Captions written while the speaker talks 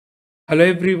Hello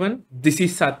everyone, this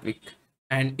is Satvik,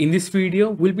 and in this video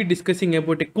we'll be discussing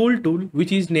about a cool tool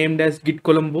which is named as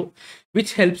GitColombo,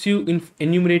 which helps you in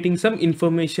enumerating some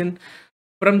information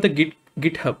from the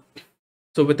GitHub.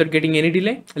 So without getting any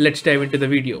delay, let's dive into the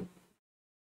video.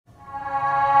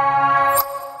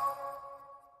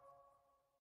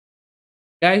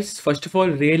 Guys, first of all,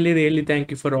 really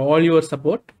thank you for all your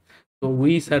support. So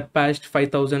we surpassed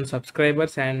 5,000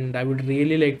 subscribers, and I would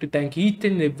really like to thank each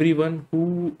and everyone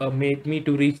who made me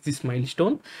to reach this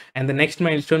milestone. And the next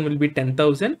milestone will be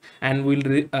 10,000, and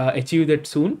we'll achieve that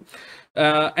soon.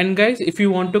 And guys, if you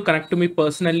want to connect to me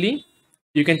personally,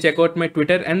 you can check out my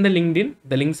Twitter and the LinkedIn.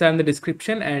 The links are in the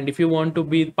description. And if you want to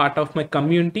be part of my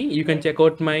community, you can check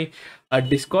out my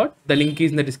Discord. The link is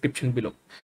in the description below.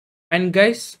 And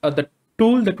guys, the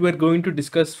tool that we're going to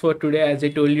discuss for today, as I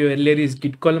told you earlier, is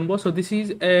GitColombo. So this is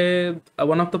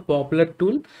one of the popular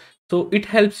tool. So it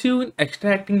helps you in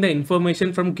extracting the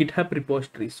information from GitHub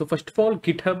repositories. So first of all,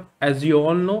 GitHub, as you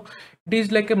all know, it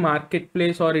is like a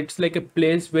marketplace, or it's like a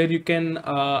place where you can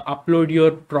upload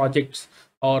your projects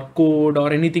or code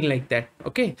or anything like that.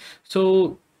 Okay,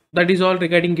 so that is all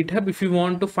regarding GitHub. If you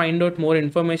want to find out more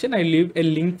information, I leave a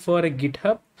link for a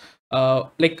GitHub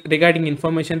like regarding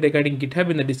information regarding GitHub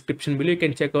in the description below. You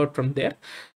can check out from there.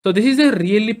 So this is a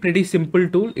really pretty simple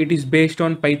tool. It is based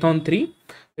on Python 3.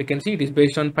 You can see it is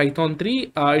based on Python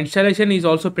 3. Installation is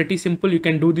also pretty simple. You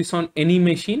can do this on any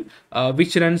machine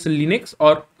which runs Linux,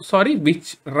 or sorry,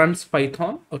 which runs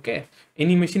Python. Okay,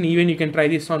 any machine. Even you can try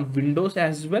this on Windows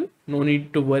as well. No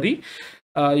need to worry.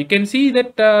 You can see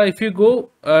that if you go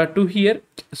to here,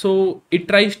 so it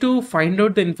tries to find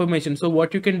out the information. So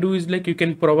what you can do is, like, you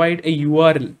can provide a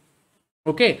URL,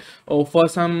 okay, or for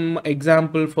some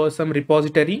example, for some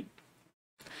repository,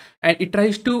 and it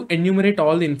tries to enumerate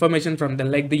all the information from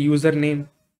them, like the username,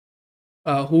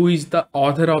 who is the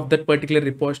author of that particular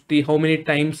repository, how many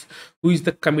times, who is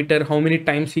the committer, how many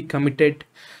times he committed,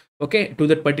 okay, to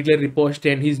that particular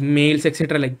repository, and his mails,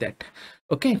 etc., like that.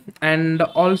 Okay, and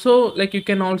also, like, you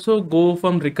can also go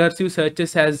from recursive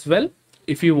searches as well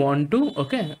if you want to.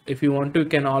 Okay, if you want to, you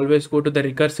can always go to the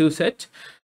recursive search.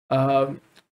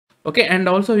 Okay, and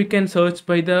also you can search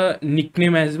by the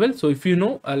nickname as well. So if you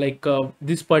know,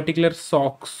 this particular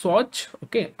sock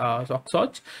okay, sock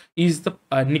is the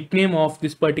nickname of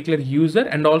this particular user.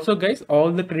 And also, guys,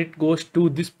 all the credit goes to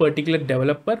this particular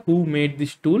developer who made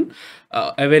this tool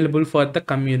available for the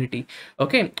community.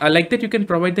 Okay, like that, you can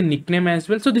provide the nickname as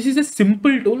well. So this is a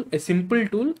simple tool,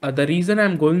 the reason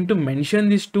I'm going to mention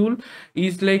this tool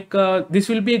is, like, this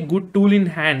will be a good tool in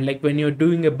hand, like when you're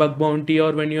doing a bug bounty,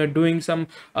 or when you're doing some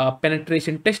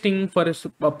penetration testing for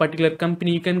a particular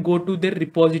company. You can go to their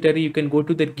repository, you can go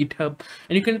to their GitHub,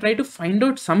 and you can try to find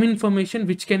out some information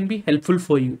which can be helpful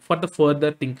for you for the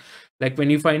further thing. Like when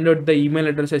you find out the email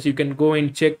addresses, you can go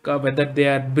and check whether they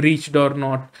are breached or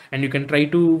not, and you can try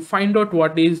to find out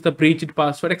what is the breached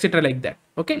password, etc., like that.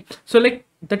 Okay, so, like,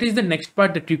 that is the next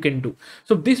part that you can do.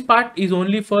 So this part is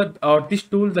only for this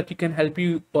tool that you can help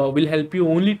you will help you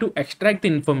only to extract the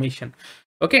information.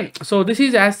 Okay, so this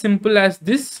is as simple as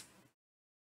this.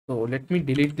 So let me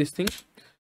delete this thing.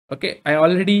 Okay, I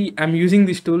already am using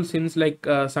this tool since, like,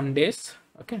 some days.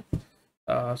 Okay,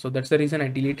 so that's the reason I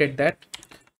deleted that.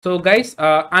 So guys,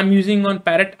 I'm using on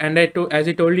Parrot, and as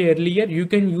I told you earlier, you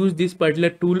can use this particular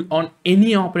tool on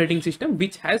any operating system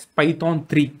which has Python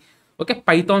 3. Okay,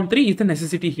 Python 3 is the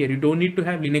necessity here. You don't need to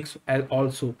have Linux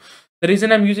also. The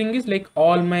reason I'm using is, like,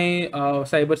 all my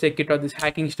cyber security or this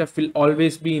hacking stuff will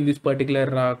always be in this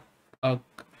particular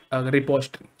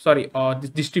repository. Sorry,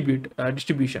 this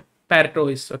distribution, Parrot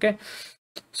OS. Okay,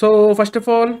 so first of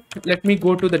all, let me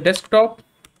go to the desktop.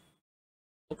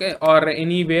 Okay, or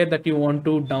anywhere that you want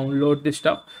to download this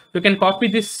stuff. You can copy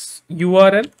this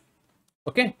URL.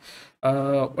 Okay,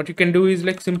 what you can do is,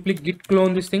 like, simply git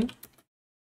clone this thing.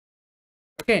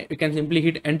 Okay, you can simply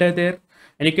hit enter there,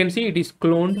 and you can see it is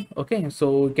cloned. Okay,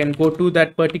 so you can go to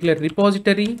that particular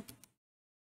repository.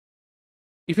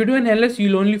 If you do an ls,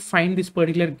 you'll only find this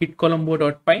particular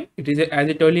gitcolombo.py. It is as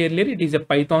I told you earlier, it is a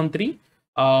Python 3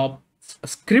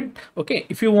 script. Okay,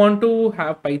 if you want to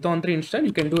have Python 3 install,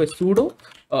 you can do a sudo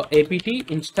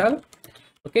apt install.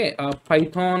 Okay,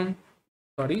 Python,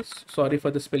 sorry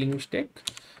for the spelling mistake,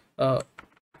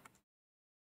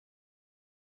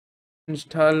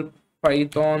 install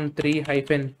Python 3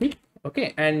 -pip.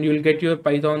 Okay, and you'll get your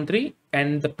Python 3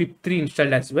 and the pip3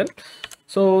 installed as well.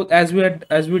 So as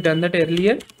we done that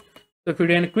earlier. So if you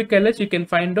do a quick ls, you can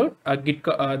find out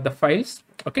the files.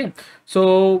 Okay,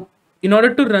 so in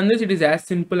order to run this, it is as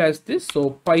simple as this.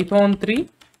 So Python 3,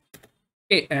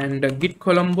 okay, and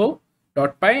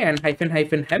gitcolombo.py and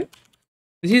 --help.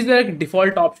 This is the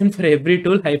default option for every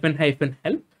tool,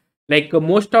 -help. Like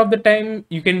most of the time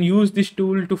you can use this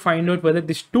tool to find out whether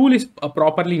this tool is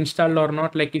properly installed or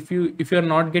not. Like if you're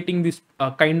not getting this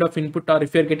kind of input, or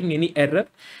if you're getting any error,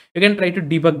 you can try to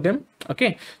debug them.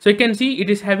 Okay, so you can see it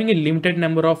is having a limited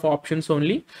number of options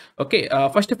only. Okay,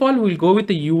 first of all we'll go with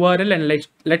the URL, and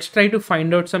let's try to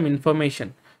find out some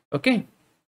information. Okay,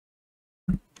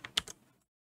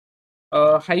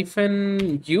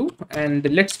 -u, and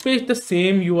let's paste the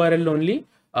same URL only,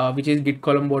 which is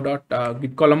gitcolombo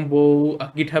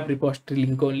GitHub repository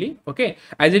link only. Okay,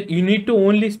 as it you need to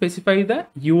only specify the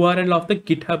URL of the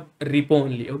GitHub repo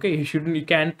only. Okay, you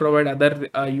can't provide other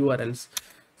URLs.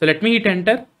 So let me hit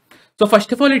enter. So first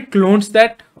of all, it clones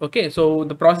that. Okay, so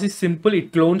the process is simple. It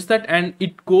clones that and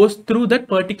it goes through that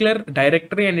particular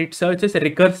directory and it searches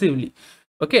recursively.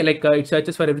 Okay, like it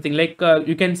searches for everything. Like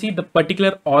you can see the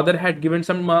particular author had given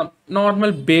some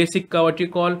normal basic what you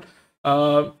call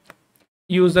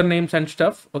usernames and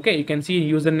stuff. Okay, you can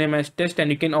see username as test, and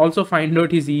you can also find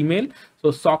out his email.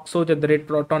 So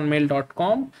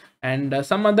socksoj@protonmail.com, and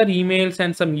some other emails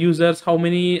and some users, how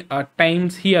many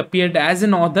times he appeared as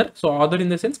an author. So author in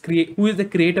the sense who is the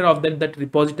creator of that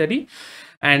repository,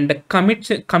 and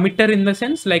committer in the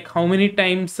sense like how many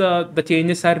times the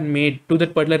changes are made to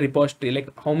that particular repository, like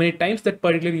how many times that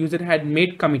particular user had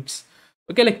made commits.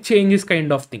 Okay, like changes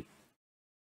kind of thing.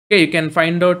 Okay, you can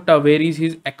find out where is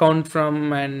his account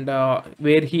from, and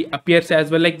where he appears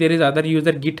as well. Like there is other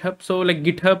user GitHub, so like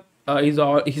GitHub is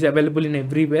available in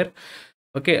everywhere.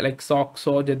 Okay, like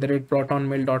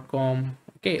socksoj@protonmail.com.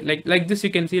 Okay, like this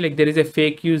you can see like there is a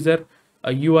fake user,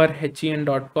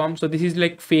 urhen.com. So this is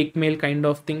like fake mail kind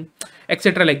of thing,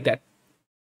 etc. like that.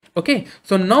 Okay,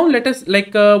 so now let us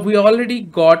like we already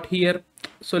got here.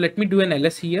 So let me do an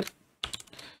ls here.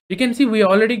 You can see we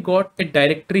already got a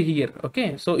directory here.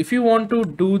 Okay, so if you want to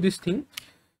do this thing,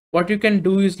 what you can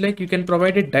do is like you can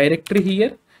provide a directory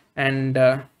here, and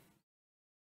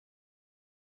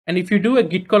if you do a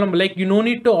git column, like you no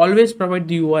need to always provide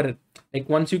the URL. Like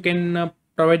once you can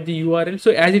provide the URL,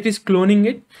 so as it is cloning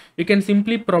it, you can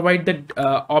simply provide the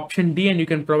option D and you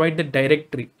can provide the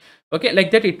directory. Okay,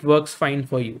 like that it works fine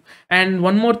for you. And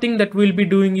one more thing that we'll be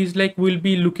doing is like we'll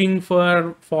be looking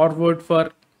forward for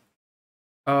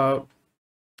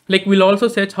like we'll also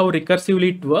search how recursively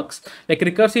it works. Like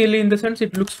recursively in the sense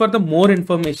it looks for the more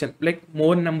information, like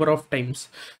more number of times.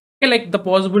 Okay, like the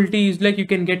possibility is like you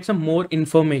can get some more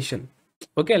information.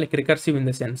 Okay, like recursive in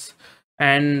the sense.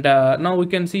 And now we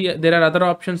can see there are other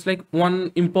options. Like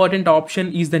one important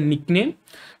option is the nickname.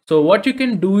 So what you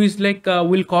can do is like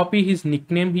we'll copy his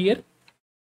nickname here,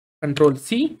 Control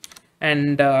C,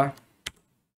 and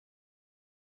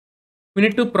we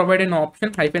need to provide an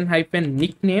option hyphen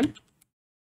nickname.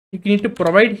 You need to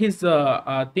provide his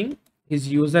his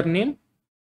username.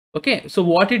 Okay, so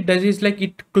what it does is like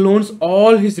it clones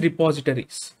all his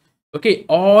repositories. Okay,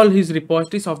 all his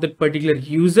repositories of that particular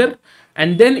user,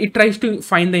 and then it tries to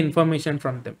find the information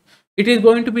from them. It is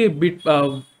going to be a bit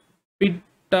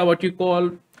what you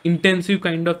call intensive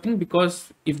kind of thing,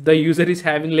 because if the user is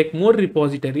having like more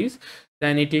repositories,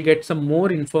 then it will get some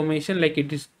more information, like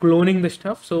it is cloning the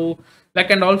stuff. So like,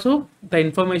 and also the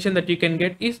information that you can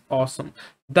get is awesome.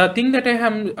 The thing that I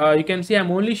am you can see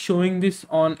I'm only showing this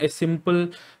on a simple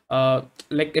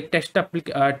like a test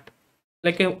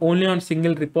like only on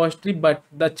single repository, but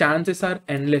the chances are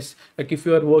endless. Like if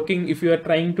you are working, if you are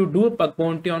trying to do a bug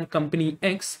bounty on company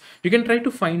X, you can try to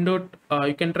find out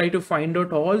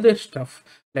all their stuff,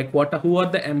 like who are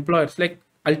the employers. Like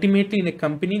ultimately in a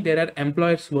company there are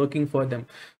employers working for them.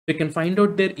 You can find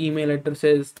out their email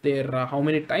addresses, their how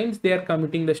many times they are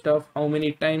committing the stuff, how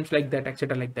many times, like that,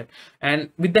 etc. like that.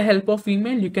 And with the help of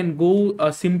email you can go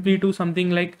simply to something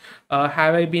like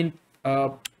have I been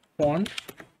pawned,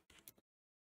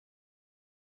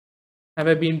 have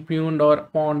I been pruned or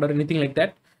pawned or anything like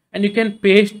that, and you can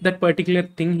paste that particular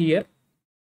thing here.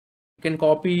 You can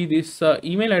copy this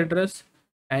email address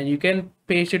and you can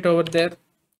paste it over there,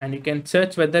 and you can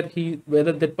search whether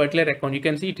that particular account, you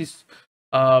can see it is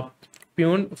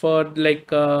pruned for like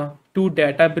 2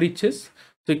 data breaches.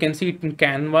 So you can see it in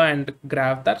Canva and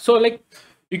Graph. So like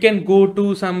you can go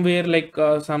to somewhere like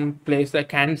some place, I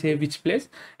can't say which place,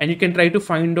 and you can try to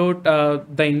find out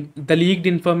the leaked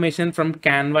information from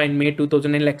Canva in May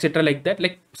 2009, etc. like that.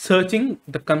 Like searching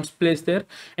the comes place there,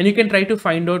 and you can try to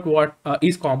find out what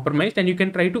is compromised, and you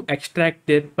can try to extract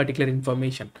that particular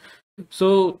information.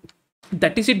 So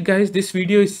that is it, guys. This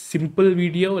video is simple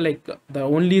video. Like the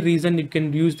only reason you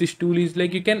can use this tool is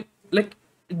like you can like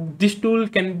this tool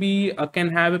can be can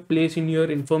have a place in your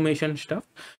information stuff.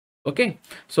 Okay,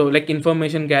 so like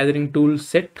information gathering tool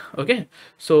set. Okay,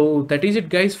 so that is it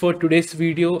guys for today's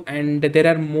video, and there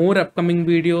are more upcoming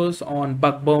videos on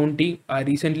bug bounty. I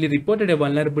recently reported a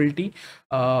vulnerability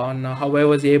on how I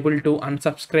was able to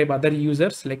unsubscribe other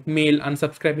users, like mail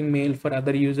unsubscribing mail for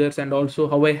other users, and also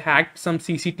how I hacked some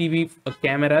CCTV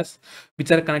cameras which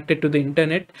are connected to the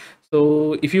internet.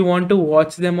 So if you want to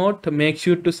watch them out, make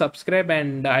sure to subscribe,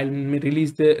 and I'll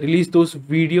release those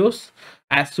videos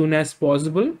as soon as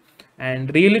possible.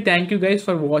 And really thank you guys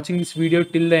for watching this video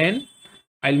till the end.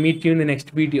 I'll meet you in the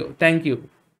next video. Thank you.